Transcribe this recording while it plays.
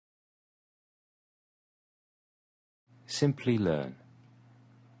Simply learn.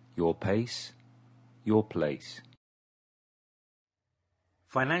 Your pace, your place.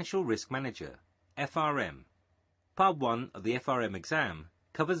 Financial Risk Manager, FRM. Part 1 of the FRM exam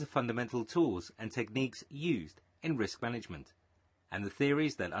covers the fundamental tools and techniques used in risk management and the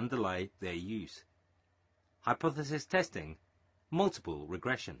theories that underlie their use. Hypothesis testing, multiple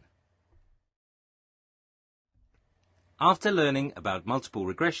regression. After learning about multiple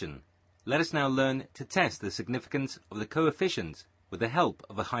regression, let us now learn to test the significance of the coefficients with the help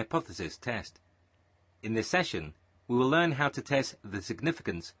of a hypothesis test. In this session, we will learn how to test the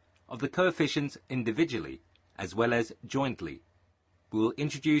significance of the coefficients individually as well as jointly. We will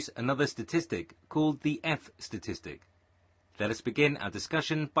introduce another statistic called the F statistic. Let us begin our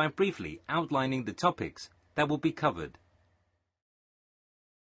discussion by briefly outlining the topics that will be covered.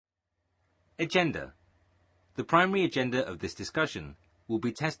 Agenda. The primary agenda of this discussion will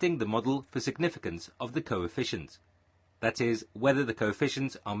be testing the model for significance of the coefficients. That is, whether the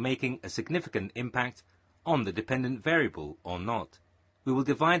coefficients are making a significant impact on the dependent variable or not. We will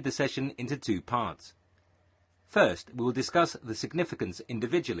divide the session into two parts. First, we will discuss the significance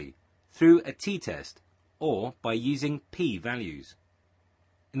individually through a t-test or by using p-values.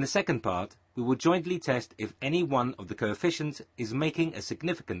 In the second part, we will jointly test if any one of the coefficients is making a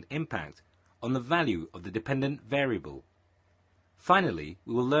significant impact on the value of the dependent variable. Finally,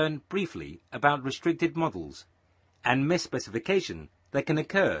 we will learn briefly about restricted models and misspecification that can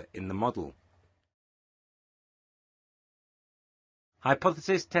occur in the model.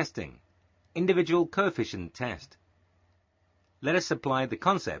 Hypothesis testing, individual coefficient test. Let us apply the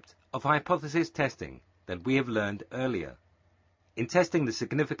concept of hypothesis testing that we have learned earlier in testing the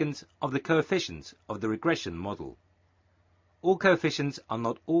significance of the coefficients of the regression model. All coefficients are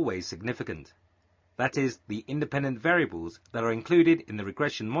not always significant. That is, the independent variables that are included in the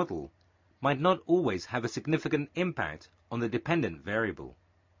regression model might not always have a significant impact on the dependent variable.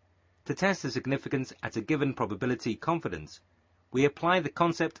 To test the significance at a given probability confidence, we apply the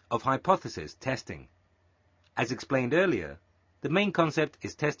concept of hypothesis testing. As explained earlier, the main concept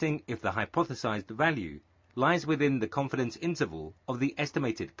is testing if the hypothesized value lies within the confidence interval of the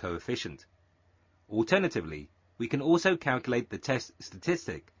estimated coefficient. Alternatively, we can also calculate the test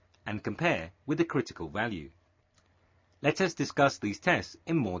statistic and compare with the critical value. Let us discuss these tests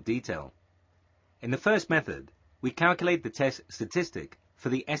in more detail. In the first method, we calculate the test statistic for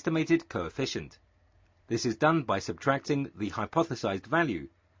the estimated coefficient. This is done by subtracting the hypothesized value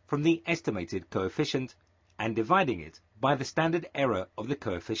from the estimated coefficient and dividing it by the standard error of the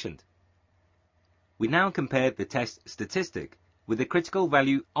coefficient. We now compare the test statistic with the critical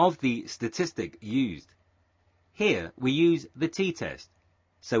value of the statistic used. Here we use the t-test,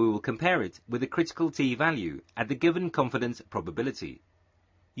 so we will compare it with the critical t value at the given confidence probability.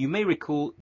 You may recall